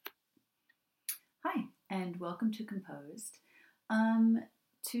and welcome to Composed. Um,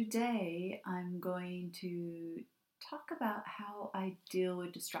 Today, I'm going to talk about how I deal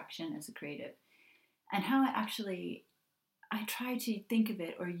with distraction as a creative and how I try to think of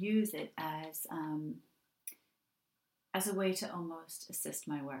it or use it as a way to almost assist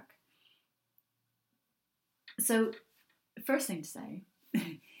my work. So, first thing to say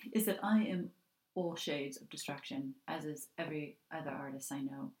is that I am all shades of distraction, as is every other artist I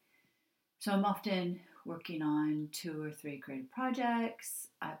know. So I'm often working on 2 or 3 creative projects,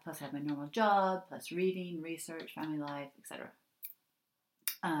 plus I have my normal job, plus reading, research, family life, etc.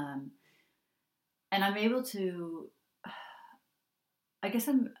 Um, and I'm able to, I guess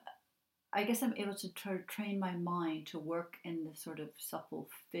I'm, I guess I'm able to train my mind to work in this sort of supple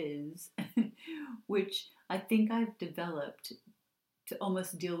fizz, which I think I've developed to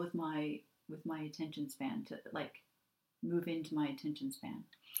almost deal with my attention span, to like move into my attention span.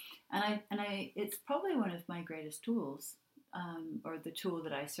 And I it's probably one of my greatest tools, or the tool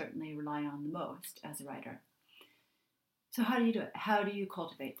that I certainly rely on the most as a writer. So how do you do it? How do you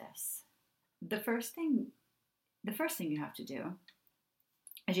cultivate this? The first thing the first thing you have to do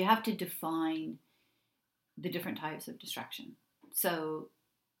is you have to define the different types of distraction. So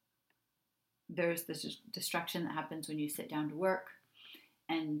there's this distraction that happens when you sit down to work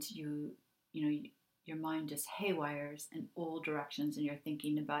and you know your mind just haywires in all directions and you're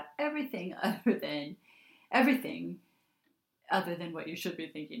thinking about everything other than what you should be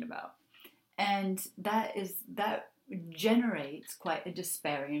thinking about. And that generates quite a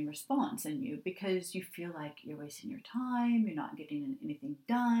despairing response in you because you feel like you're wasting your time, you're not getting anything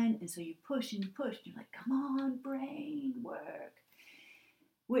done, and so you push and you push, and you're like, come on, brain, work.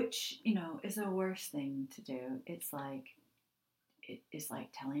 Which, is the worst thing to do. It is like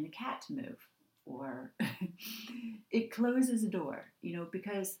telling a cat to move, or it closes a door,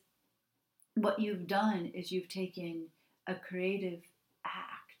 because what you've done is you've taken a creative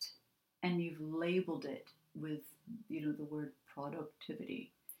act and you've labeled it with, the word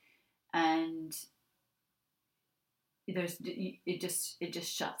productivity. And it just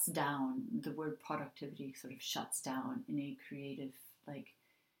shuts down. The word productivity sort of shuts down any creative, like,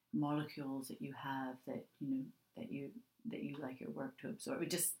 molecules that you have that you like your work to absorb. It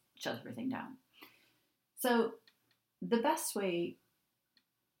just shuts everything down. So the best way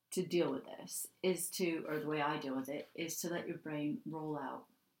to deal with this or the way I deal with it, is to let your brain roll out,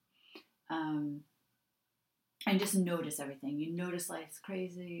 and just notice everything. You notice life's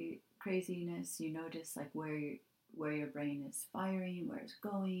craziness. You notice like where your brain is firing, where it's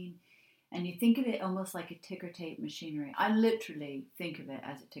going, and you think of it almost like a ticker tape machinery. I literally think of it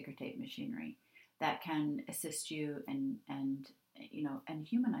as a ticker tape machinery that can assist you and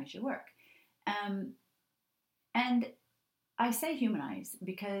humanize your work. And I say humanize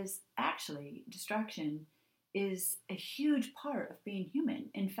because actually distraction is a huge part of being human.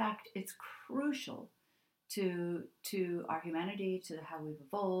 In fact, it's crucial to our humanity, to how we've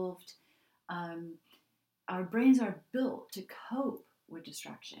evolved. Our brains are built to cope with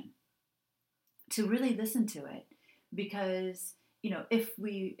distraction, to really listen to it, because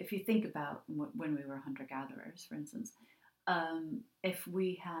if you think about when we were hunter-gatherers, for instance, if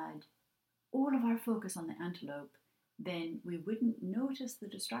we had all of our focus on the antelope, then we wouldn't notice the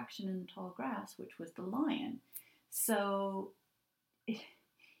distraction in the tall grass, which was the lion. So,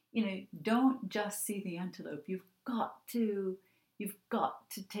 don't just see the antelope. You've got to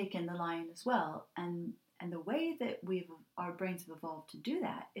take in the lion as well. And the way that our brains have evolved to do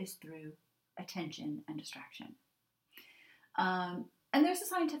that is through attention and distraction. And there's a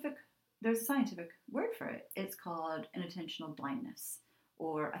scientific word for it. It's called inattentional blindness,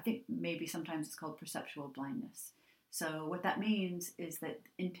 or I think maybe sometimes it's called perceptual blindness. So what that means is that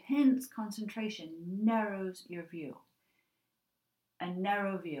intense concentration narrows your view. A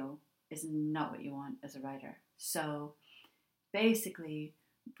narrow view is not what you want as a writer. So basically,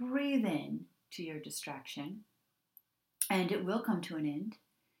 breathe in to your distraction, and it will come to an end.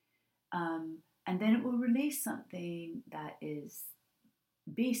 And then it will release something that is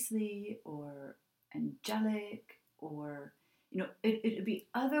beastly or angelic, or it'd be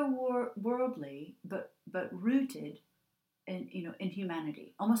otherworldly, but rooted in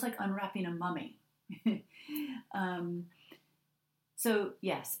humanity, almost like unwrapping a mummy. So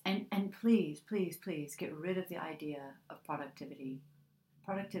yes, and please get rid of the idea of productivity.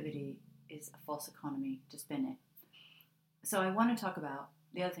 Productivity is a false economy to spin it. So the other thing I want to talk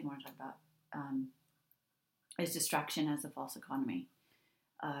about is distraction as a false economy,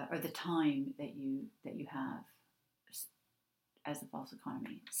 or the time that you have as a false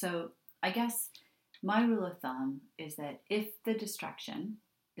economy. So I guess my rule of thumb is that if the distraction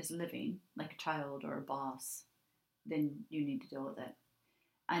is living, like a child or a boss, then you need to deal with it.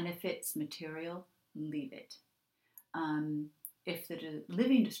 And if it's material, leave it. If the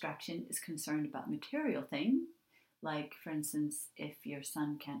living distraction is concerned about material thing, like for instance, if your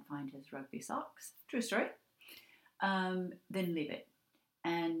son can't find his rugby socks, true story, then leave it.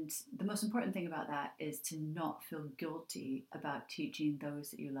 And the most important thing about that is to not feel guilty about teaching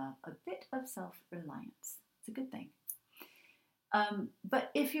those that you love a bit of self-reliance. It's a good thing. But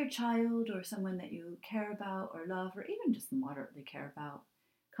if your child or someone that you care about or love or even just moderately care about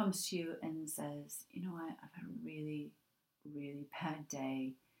comes to you and says, you know what, I've had a really, really bad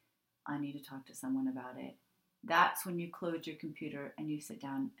day. I need to talk to someone about it. That's when you close your computer and you sit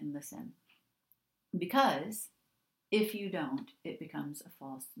down and listen. Because if you don't, it becomes a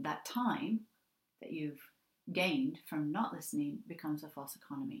false, that time that you've gained from not listening becomes a false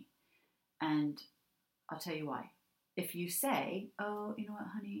economy. And I'll tell you why. If you say, oh, you know what,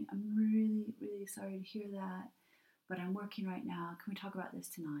 honey, I'm really, really sorry to hear that, but I'm working right now. Can we talk about this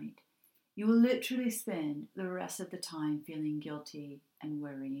tonight? You will literally spend the rest of the time feeling guilty and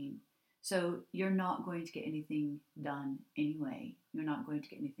worrying. So you're not going to get anything done anyway. You're not going to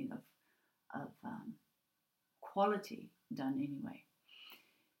get anything of quality done anyway.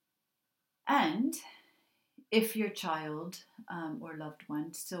 And if your child or loved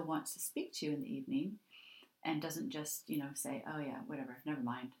one still wants to speak to you in the evening and doesn't just, say, oh yeah, whatever, never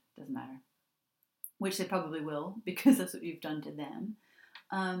mind, doesn't matter, which they probably will because that's what you've done to them,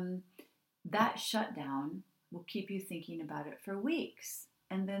 that shutdown will keep you thinking about it for weeks.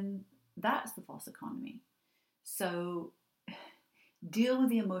 And then that's the false economy. So deal with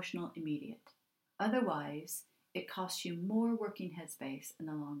the emotional immediate. Otherwise, it costs you more working headspace in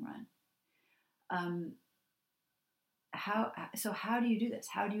the long run. How do you do this?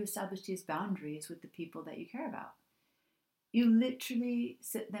 How do you establish these boundaries with the people that you care about? You literally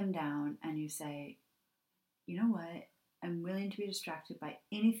sit them down and you say, you know what? I'm willing to be distracted by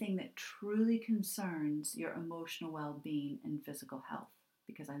anything that truly concerns your emotional well-being and physical health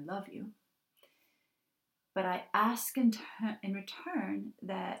because I love you. But I ask in return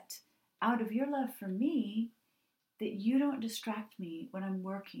that out of your love for me, that you don't distract me when I'm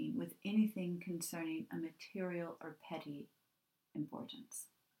working with anything concerning a material or petty importance.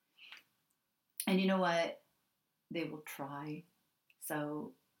 And you know what? They will try.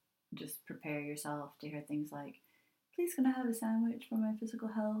 So just prepare yourself to hear things like, please can I have a sandwich for my physical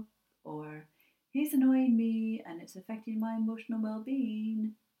health? Or he's annoying me and it's affecting my emotional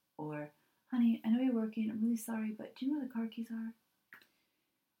well-being. Or honey, I know you're working, I'm really sorry, but do you know where the car keys are?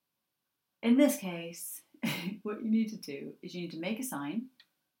 In this case, what you need to do is you need to make a sign,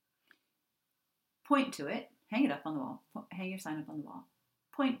 point to it, hang it up on the wall, hang your sign up on the wall,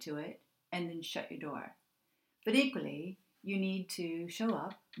 point to it, and then shut your door. But equally, you need to show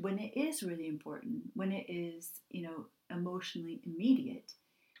up when it is really important, when it is, emotionally immediate,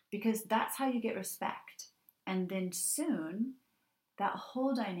 because that's how you get respect. And then soon, that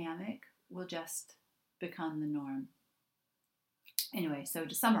whole dynamic will just become the norm. Anyway, so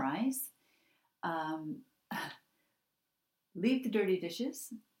to summarize, leave the dirty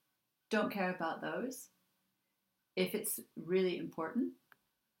dishes. Don't care about those. If it's really important,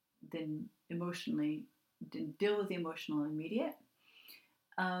 then deal with the emotional immediate.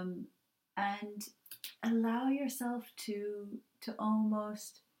 And allow yourself to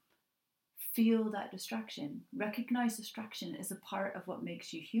almost feel that distraction. Recognize distraction as a part of what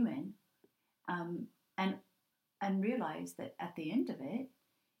makes you human. And realize that at the end of it,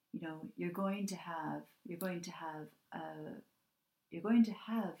 you're going to have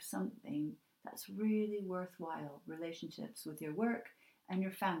something that's really worthwhile, relationships with your work and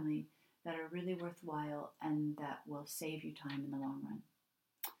your family that are really worthwhile and that will save you time in the long run.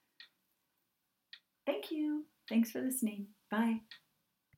 Thank you. Thanks for listening. Bye.